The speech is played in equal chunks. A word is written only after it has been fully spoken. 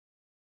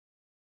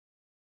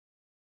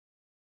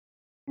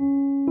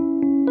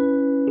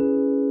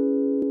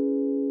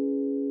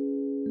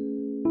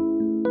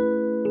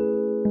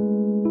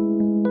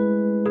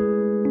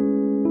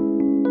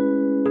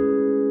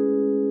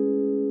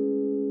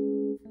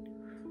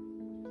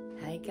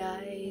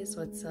Guys,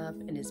 what's up?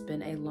 And it's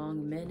been a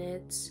long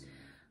minute.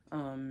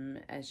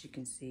 As you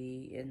can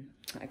see, and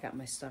I got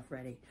my stuff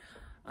ready.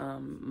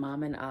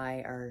 Mom and I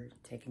are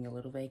taking a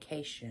little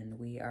vacation.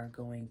 We are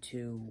going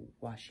to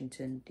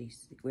Washington,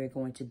 D.C. We're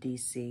going to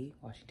D.C.,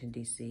 Washington,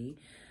 D.C.,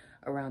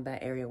 around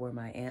that area where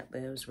my aunt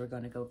lives. We're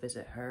going to go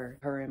visit her.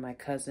 Her and my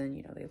cousin,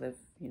 you know, they live,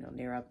 you know,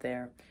 near up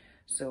there.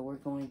 So we're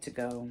going to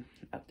go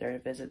up there to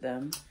visit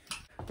them.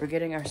 We're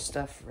getting our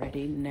stuff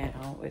ready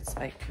now. It's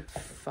like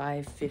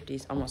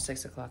 5:50, almost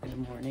 6 o'clock in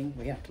the morning.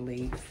 We have to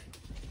leave.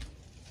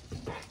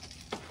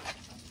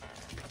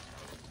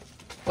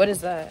 What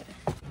is that?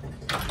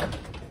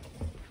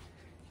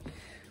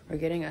 We're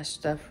getting our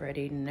stuff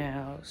ready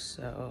now.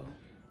 So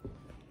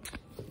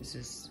this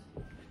is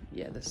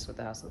what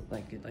the house looks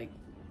like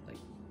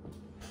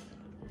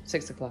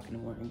 6 o'clock in the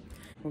morning.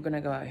 We're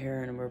gonna go out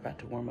here and we're about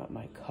to warm up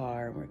my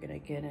car. We're gonna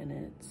get in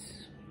it.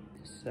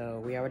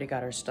 So we already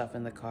got our stuff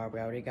in the car. We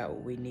already got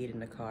what we need in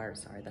the car.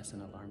 Sorry, that's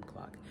an alarm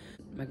clock.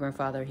 My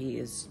grandfather, he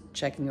is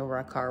checking over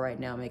our car right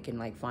now, making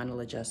like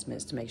final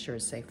adjustments to make sure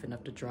it's safe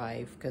enough to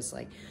drive. Cause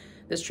like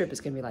this trip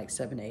is gonna be like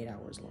 7 to 8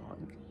 hours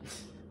long.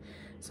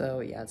 So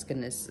yeah,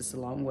 it's a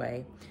long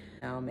way.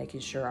 Now making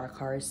sure our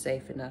car is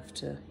safe enough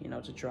to, you know,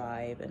 to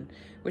drive, and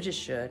which it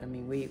should. I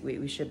mean,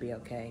 we should be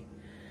okay.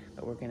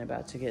 But we're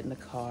about to get in the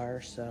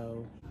car,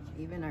 so.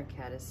 Even our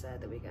cat is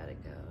sad that we gotta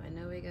go. I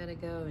know we gotta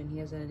go, and he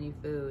hasn't had any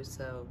food,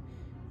 so.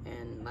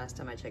 And last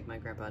time I checked, my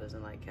grandpa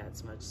doesn't like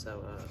cats much,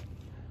 so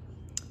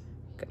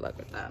good luck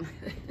with that.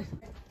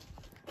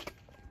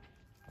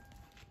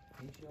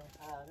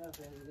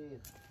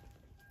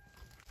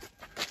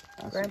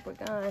 Grandpa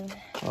gone.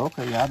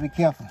 Okay, y'all be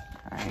careful.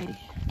 Alrighty.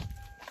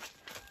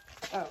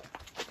 Oh,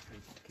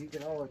 keep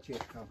it all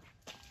check come.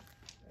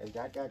 Hey,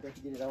 that guy got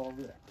to get it all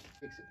over there.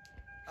 Fix it.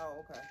 Oh,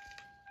 okay.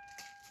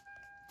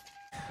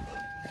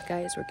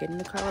 Guys, we're getting in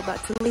the car, we're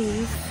about to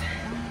leave.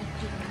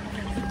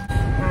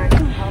 Alright,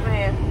 oh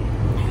man.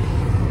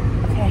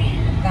 Okay.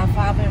 God,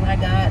 Father, my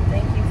God,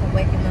 thank you for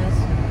waking us,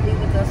 be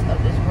with us up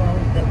this road,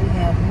 that we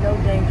have no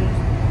dangers.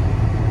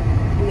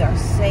 We are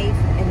safe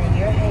and in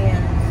your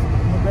hands.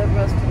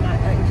 Deliver us to my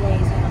Aunt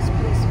Jane's house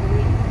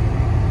peacefully,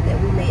 that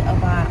we may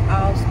abide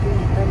all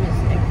speed limits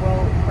and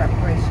road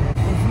preparation.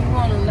 If you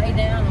want to lay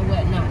down or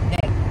whatnot,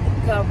 that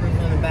covers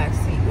in the back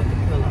seat with the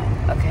pillow.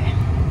 Okay.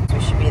 We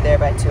should be there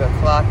by 2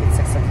 o'clock. It's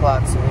 6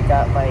 o'clock, so we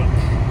got like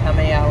how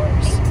many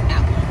hours?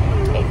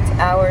 8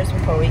 hours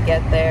before we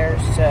get there.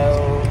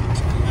 So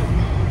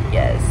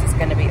yes, it's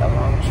going to be a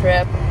long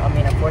trip. I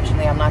mean,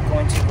 unfortunately, I'm not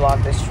going to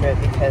vlog this trip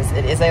because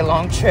it is a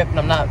long trip, and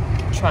I'm not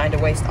trying to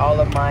waste all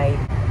of my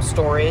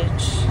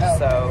storage. Oh,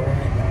 so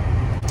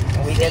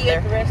when we get there,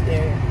 at the rest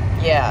area.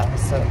 Yeah.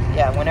 So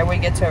yeah, whenever we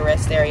get to a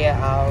rest area,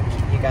 I'll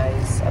keep you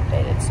guys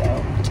updated. So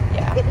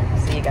yeah,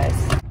 see you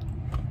guys.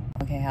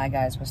 Okay, hi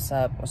guys, what's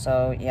up?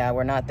 So yeah,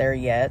 we're not there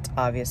yet,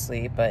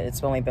 obviously, but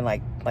it's only been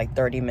like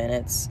 30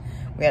 minutes.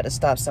 We had to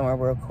stop somewhere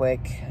real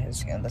quick.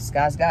 The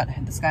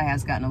sky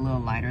has gotten a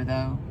little lighter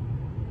though.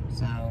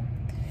 So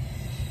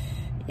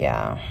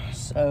yeah,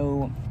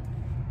 so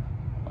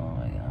oh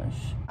my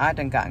gosh, I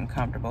done gotten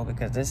comfortable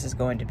because this is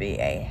going to be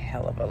a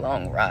hell of a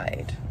long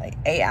ride. Like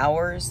 8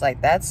 hours,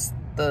 like that's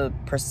the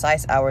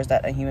precise hours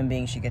that a human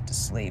being should get to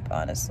sleep,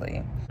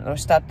 honestly. We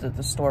stopped at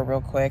the store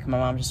real quick. My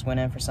mom just went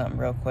in for something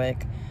real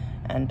quick.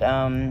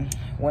 And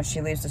once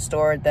she leaves the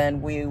store,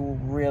 then we will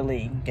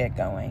really get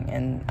going.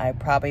 And I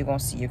probably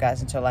won't see you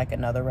guys until like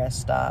another rest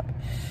stop.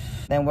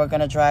 Then we're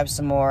gonna drive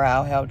some more.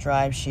 I'll help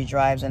drive, she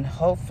drives, and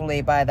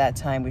hopefully by that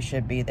time we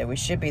should be there. We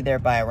should be there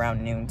by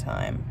around noon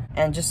time.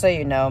 And just so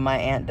you know, my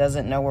aunt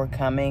doesn't know we're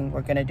coming.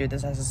 We're gonna do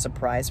this as a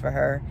surprise for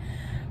her.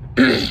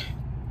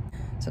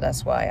 So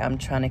that's why I'm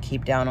trying to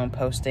keep down on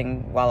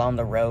posting while on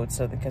the road,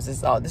 so because this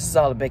is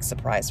all a big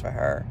surprise for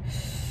her.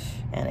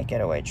 And a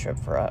getaway trip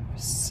for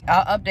us.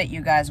 I'll update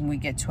you guys when we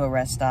get to a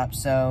rest stop.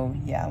 So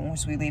yeah,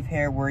 once we leave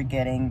here, we're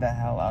getting the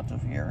hell out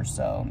of here.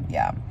 So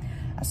yeah,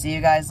 I'll see you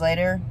guys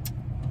later.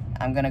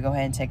 I'm gonna go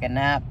ahead and take a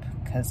nap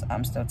because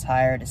I'm still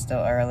tired. It's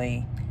still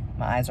early.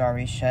 My eyes are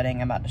already shutting.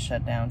 I'm about to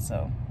shut down.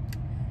 So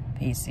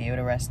peace. See you at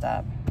a rest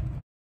stop.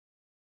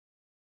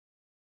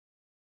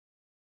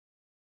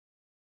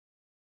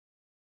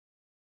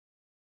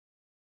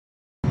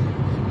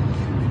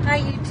 Hi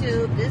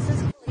YouTube, this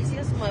is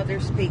Felicia's mother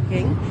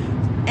speaking,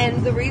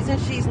 and the reason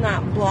she's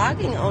not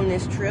vlogging on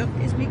this trip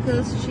is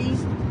because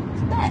she's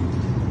back,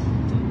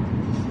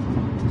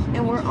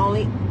 and we're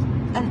only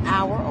an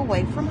hour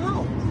away from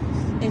home,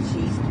 and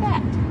she's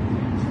back,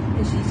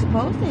 and she's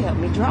supposed to help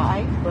me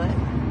drive, but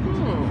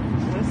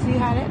let's see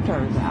how that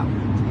turns out.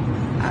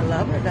 I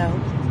love her though.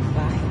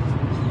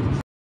 Bye.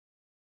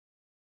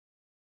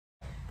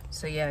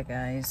 So yeah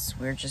guys,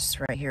 we're just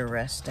right here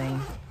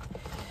resting.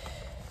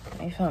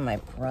 I found my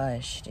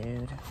brush,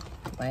 dude.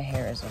 My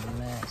hair is a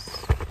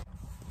mess.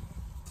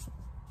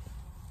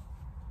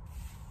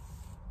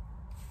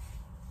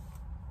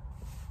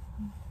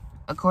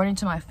 According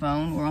to my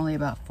phone, we're only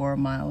about 4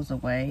 miles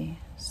away,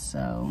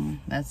 so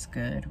that's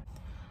good.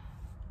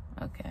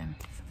 Okay.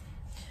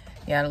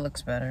 Yeah, it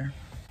looks better.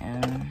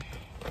 And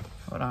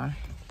hold on.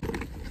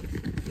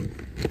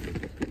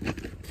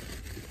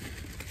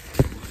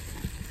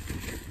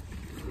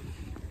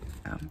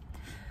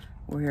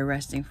 here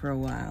resting for a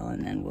while,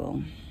 and then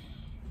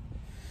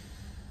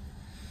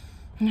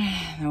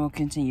we'll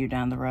continue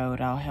down the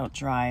road. I'll help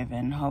drive,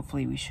 and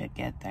hopefully we should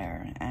get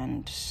there.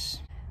 And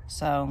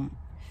so,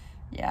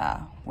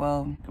 yeah,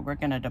 well, we're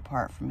gonna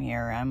depart from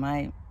here. I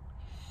might.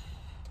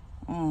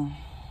 My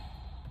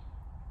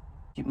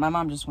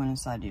mom just went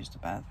inside to use the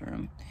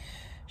bathroom.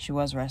 She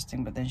was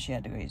resting, but then she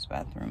had to go use the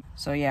bathroom.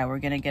 So yeah, we're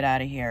gonna get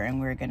out of here, and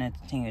we're gonna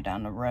continue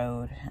down the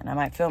road. And I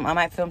might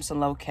film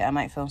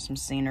some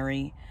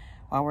scenery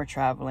while we're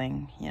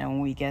traveling, you know,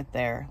 when we get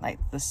there, like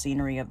the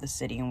scenery of the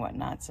city and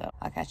whatnot. So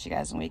I'll catch you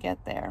guys when we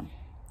get there.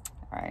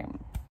 All right.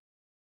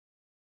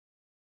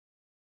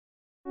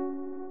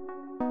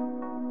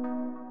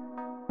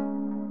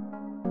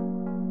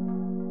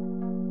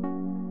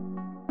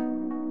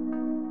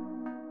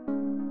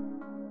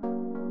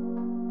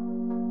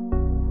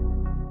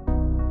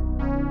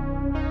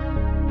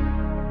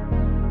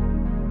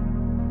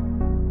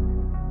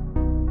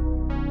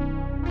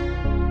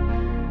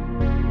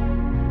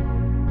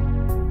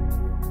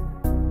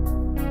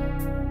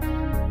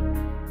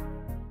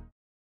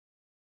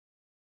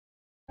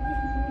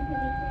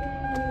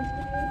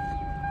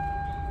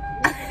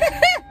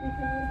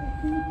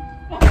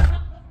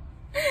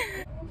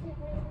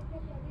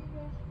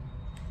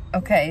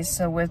 Okay,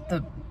 so with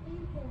the...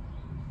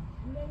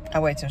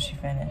 I'll wait till she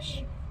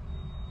finishes.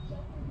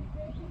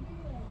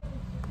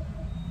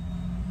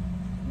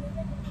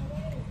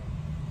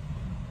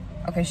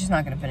 Okay, she's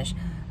not gonna finish.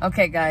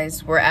 Okay,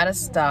 guys, we're at a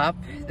stop.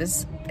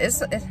 This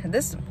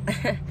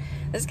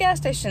gas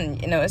station,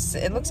 you know,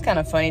 it looks kind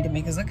of funny to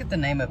me because look at the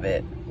name of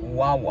it,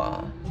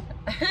 Wawa.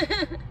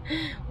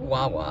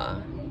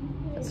 Wawa.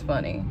 That's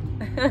funny.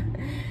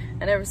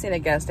 I never seen a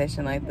gas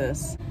station like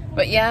this.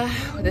 But yeah,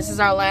 this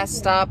is our last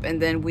stop,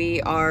 and then we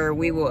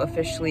will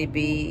officially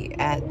be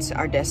at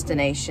our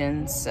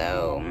destination.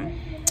 So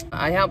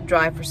I helped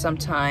drive for some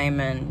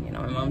time, and you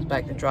know, my mom's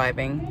back to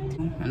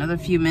driving. Another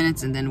few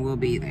minutes and then we'll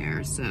be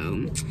there.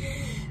 So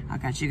I'll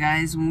catch you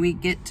guys when we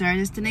get to our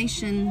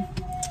destination.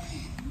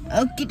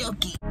 Okie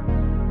dokie.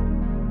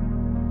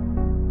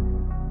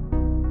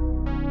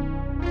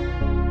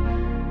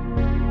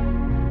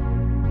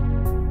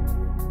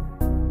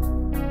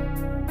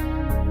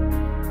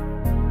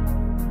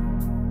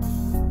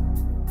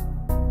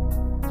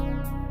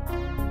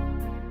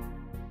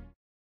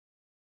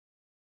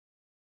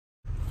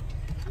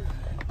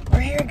 We're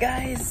here,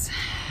 guys.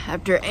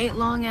 After 8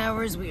 long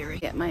hours, we are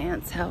at my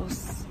aunt's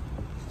house.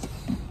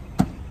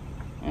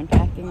 I'm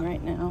packing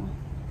right now.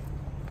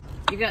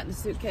 You got the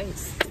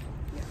suitcase?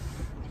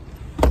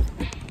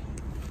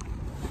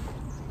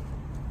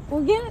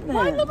 Well, get it then.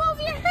 Why the both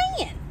of your hand?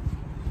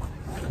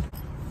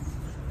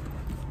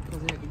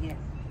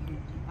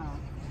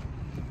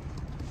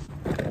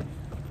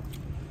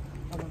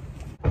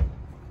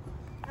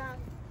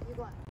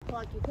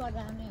 You plug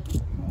on in.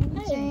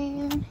 Hey,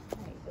 Jane.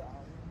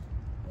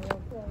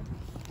 Okay.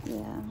 Yeah.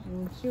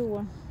 I'm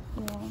sure.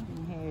 Yeah.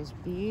 Your hair is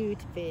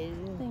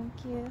beautiful.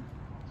 Thank you.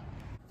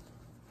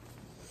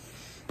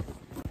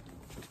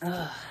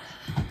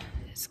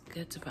 It's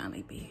good to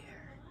finally be here.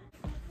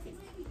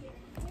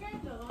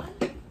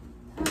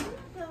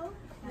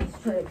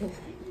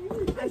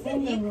 I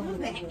said, you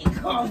come back and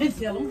call and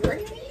tell them we're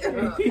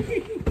here.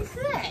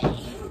 Say.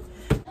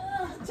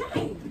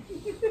 Jane.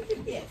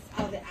 Yes,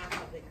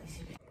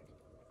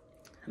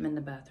 I'm in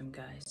the bathroom,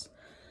 guys.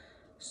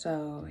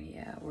 So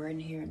yeah, we're in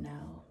here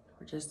now.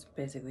 We're just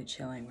basically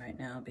chilling right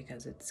now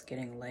because it's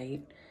getting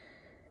late.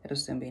 It'll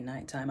soon be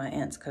nighttime. My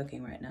aunt's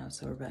cooking right now,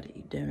 so we're about to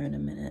eat dinner in a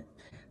minute.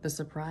 The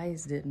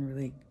surprise didn't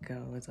really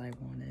go as I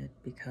wanted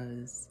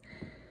because,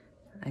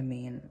 I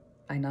mean,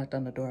 I knocked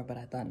on the door, but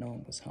I thought no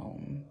one was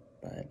home.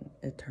 But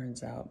it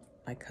turns out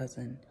my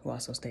cousin, who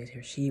also stays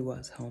here, she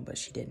was home, but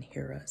she didn't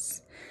hear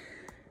us.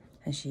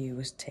 And she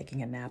was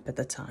taking a nap at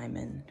the time,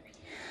 and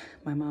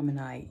my mom and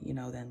I, you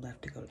know, then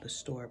left to go to the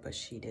store, but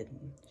she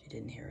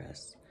didn't hear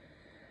us.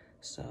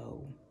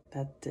 So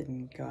that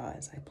didn't go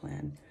as I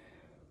planned.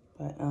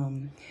 But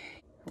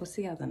we'll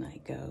see how the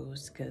night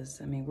goes, because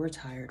I mean, we're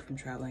tired from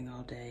traveling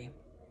all day,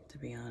 to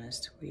be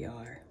honest. We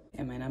are.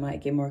 I mean, I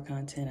might get more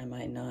content, I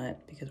might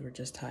not, because we're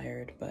just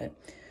tired, but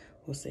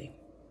we'll see.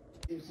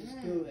 This is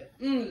good.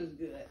 This is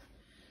good.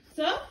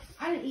 So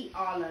I didn't eat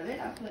all of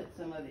it. I put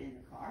some of it in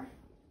the car.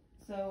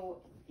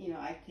 So, you know,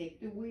 I take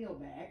the wheel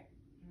back.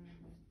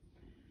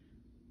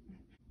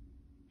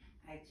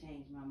 I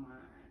changed my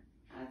mind.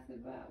 I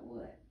said, about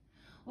what?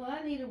 Well,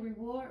 I need a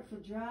reward for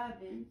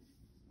driving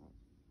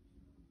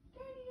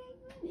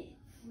 38 minutes.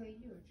 Well,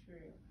 you're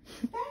true.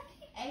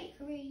 38?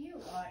 Well,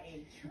 you are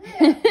a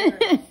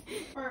trip.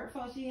 For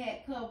she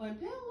had cover and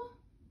pillow.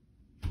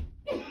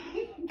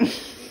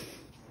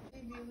 We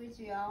be with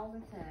you all the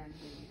time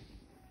here.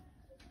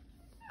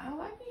 All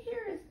I can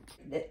hear is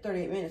That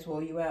 38 minutes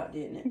wore you out,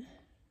 didn't it?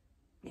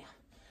 yeah.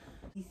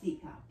 You see,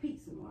 called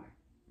Pizza Mart.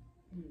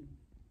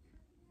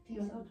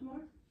 Pizza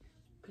Mart?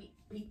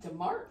 Pizza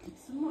Mart?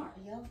 Pizza Mart.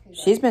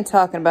 She's been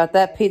talking about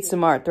that Pizza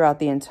Mart throughout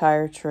the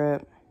entire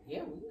trip.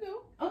 Yeah, we can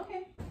go.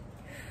 Okay.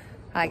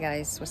 Hi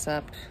guys, what's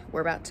up?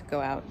 We're about to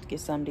go out, get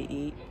something to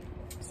eat.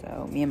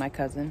 So me and my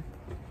cousin.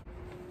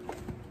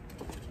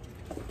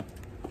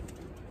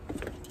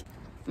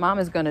 Mom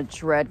is gonna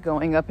dread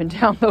going up and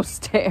down those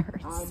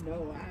stairs. I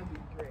know, I'd be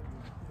dreading.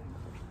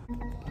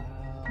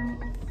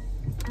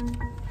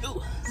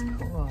 Wow. That's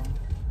cool.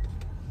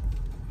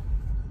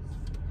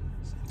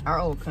 Our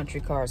old country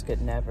cars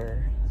could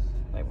never,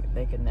 like,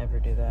 they could never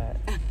do that.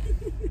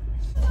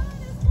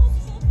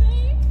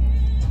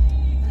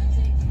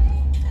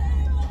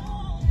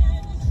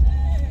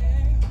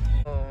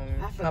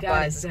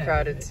 Popeyes is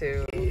crowded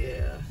too.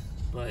 Yeah,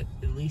 but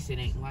at least it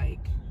ain't like.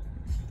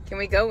 Can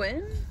we go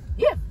in?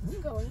 Yeah, we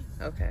can go in.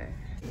 Okay.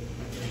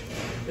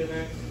 May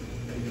I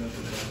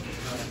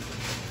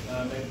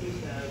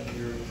please have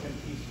your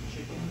 10-piece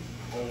chicken,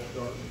 all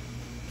dark?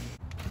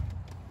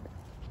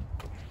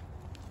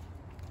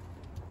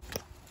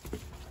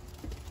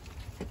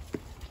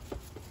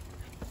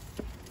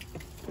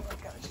 Oh my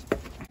gosh.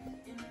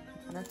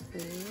 Enough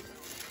food.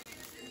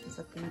 It's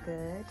looking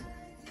good.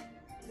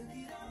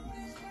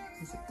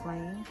 Is it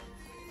plain?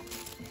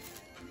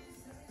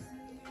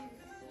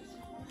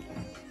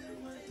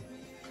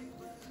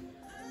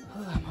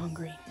 Oh, I'm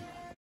hungry.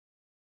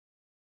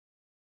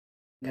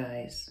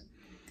 Guys,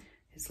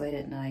 it's late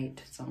at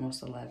night. It's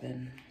almost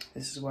 11.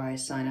 This is where I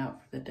sign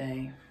out for the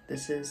day.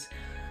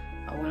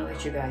 I want to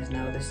let you guys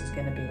know this is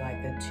going to be like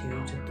a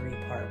 2 to 3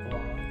 part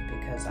vlog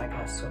because I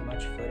got so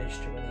much footage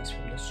to release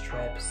from this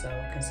trip. So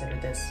consider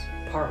this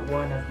part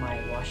 1 of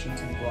my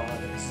Washington vlog.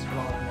 This is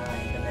vlog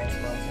 9. The next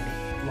vlog is going to be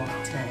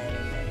vlog 10.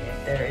 And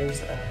if there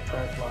is a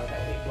third vlog,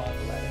 that'll be vlog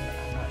 11.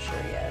 I'm not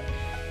sure yet.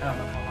 I don't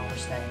know how long we're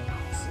staying.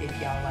 If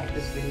y'all like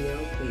this video,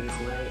 please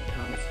like,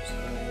 comment,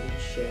 subscribe,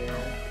 share.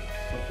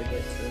 Don't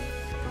forget to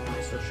follow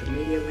my social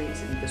media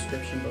links in the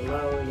description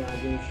below. Y'all know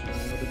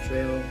the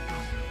drill.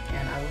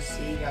 And I will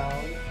see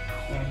y'all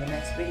in the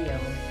next video.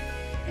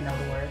 In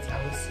other words,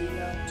 I will see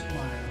y'all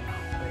tomorrow.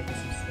 Go get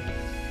some sleep.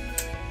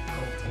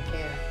 Take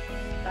care.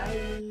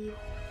 Bye.